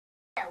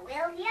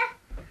will you?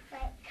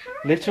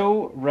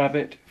 Little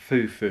Rabbit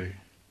Foo-Foo,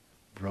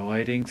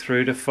 riding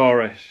through the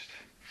forest,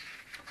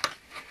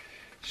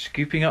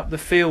 scooping up the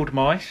field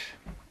mice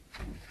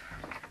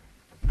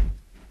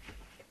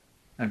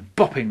and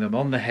bopping them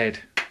on the head.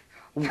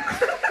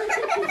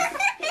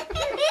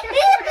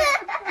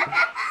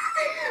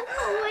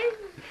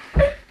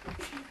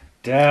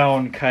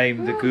 Down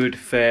came the good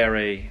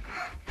fairy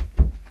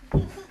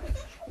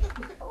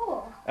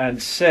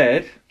and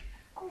said,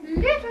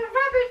 Little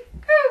Rabbit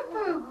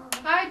Foo-Foo,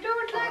 I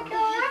don't like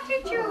your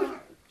attitude,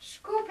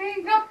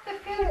 scooping up the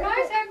field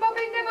mice and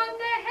bobbing them on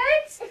their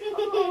heads.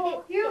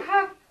 You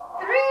have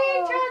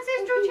 3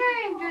 chances to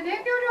change, and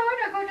if you don't,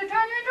 I'm going to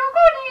turn you into a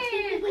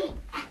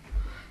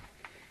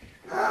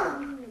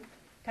goonie.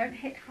 Don't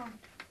hit hard.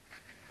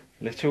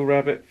 Little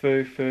Rabbit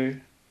Foo-Foo,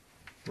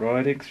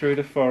 riding through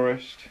the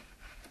forest,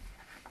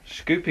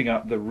 scooping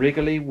up the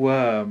wriggly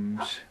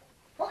worms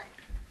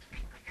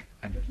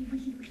and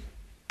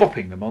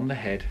bopping them on the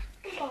head.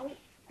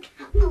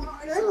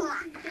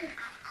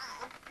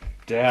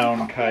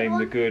 Down came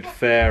the good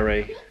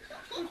fairy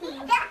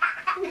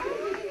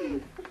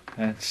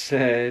and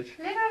said,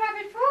 Little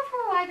Rabbit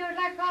Foo-Foo, I don't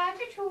like your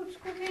attitude,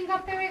 scooping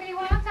up the wriggly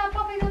worms and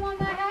popping them on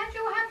their heads.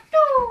 You have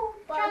 2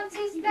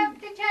 chances left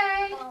to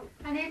change,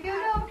 and if you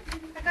don't,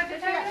 I'm going to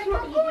turn you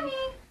into a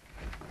goonie.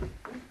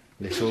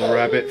 Little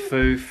Rabbit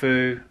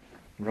Foo-Foo,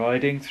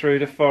 riding through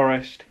the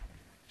forest,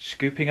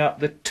 scooping up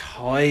the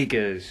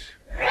tigers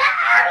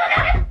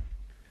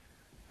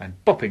and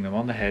bopping them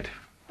on the head.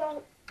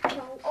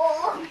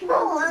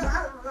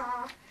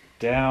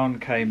 Down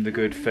came the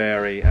good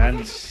fairy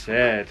and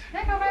said,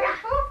 Little Rabbit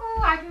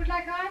Foo-Foo, I don't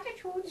like your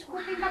attitude,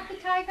 scooping up the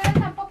tigers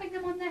and popping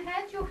them on their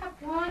heads. You have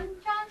 1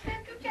 chance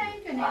left to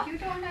change, and if you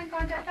don't, I'm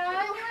going to turn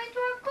you into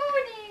a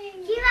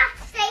goonie. You have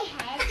to say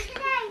head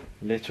today.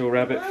 Little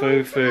Rabbit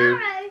Foo-Foo,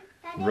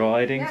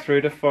 riding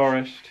through the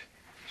forest,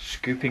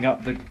 scooping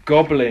up the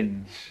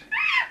goblins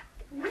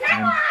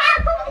and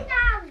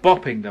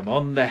bopping them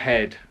on the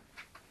head.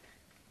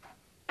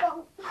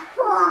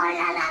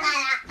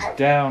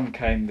 Down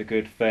came the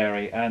good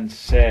fairy and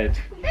said,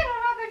 Little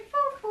Rabbit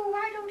Foo-Foo,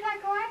 I don't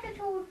like your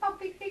attitude,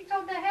 popping things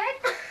on the head.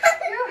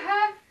 You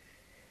have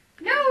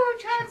no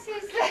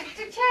chances left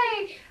to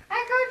change.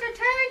 I'm going to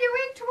turn you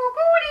into a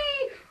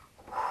goonie.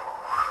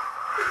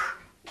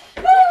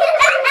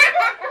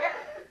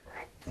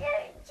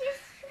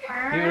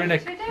 You're in a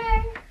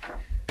Today.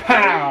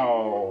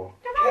 pow!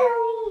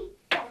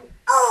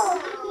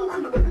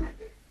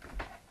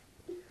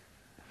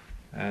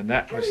 And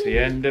that was the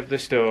end of the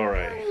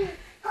story.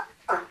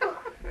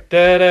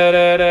 Da da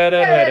da da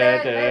da da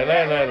da da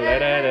da da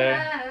da da.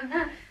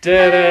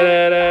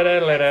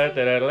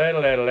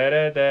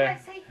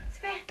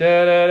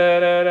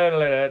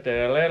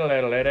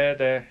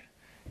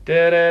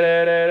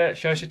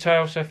 Show us your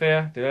tail,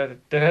 Sophia.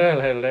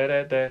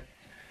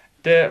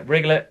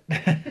 Wriggle it.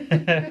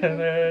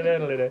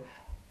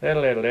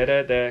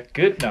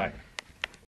 Good night.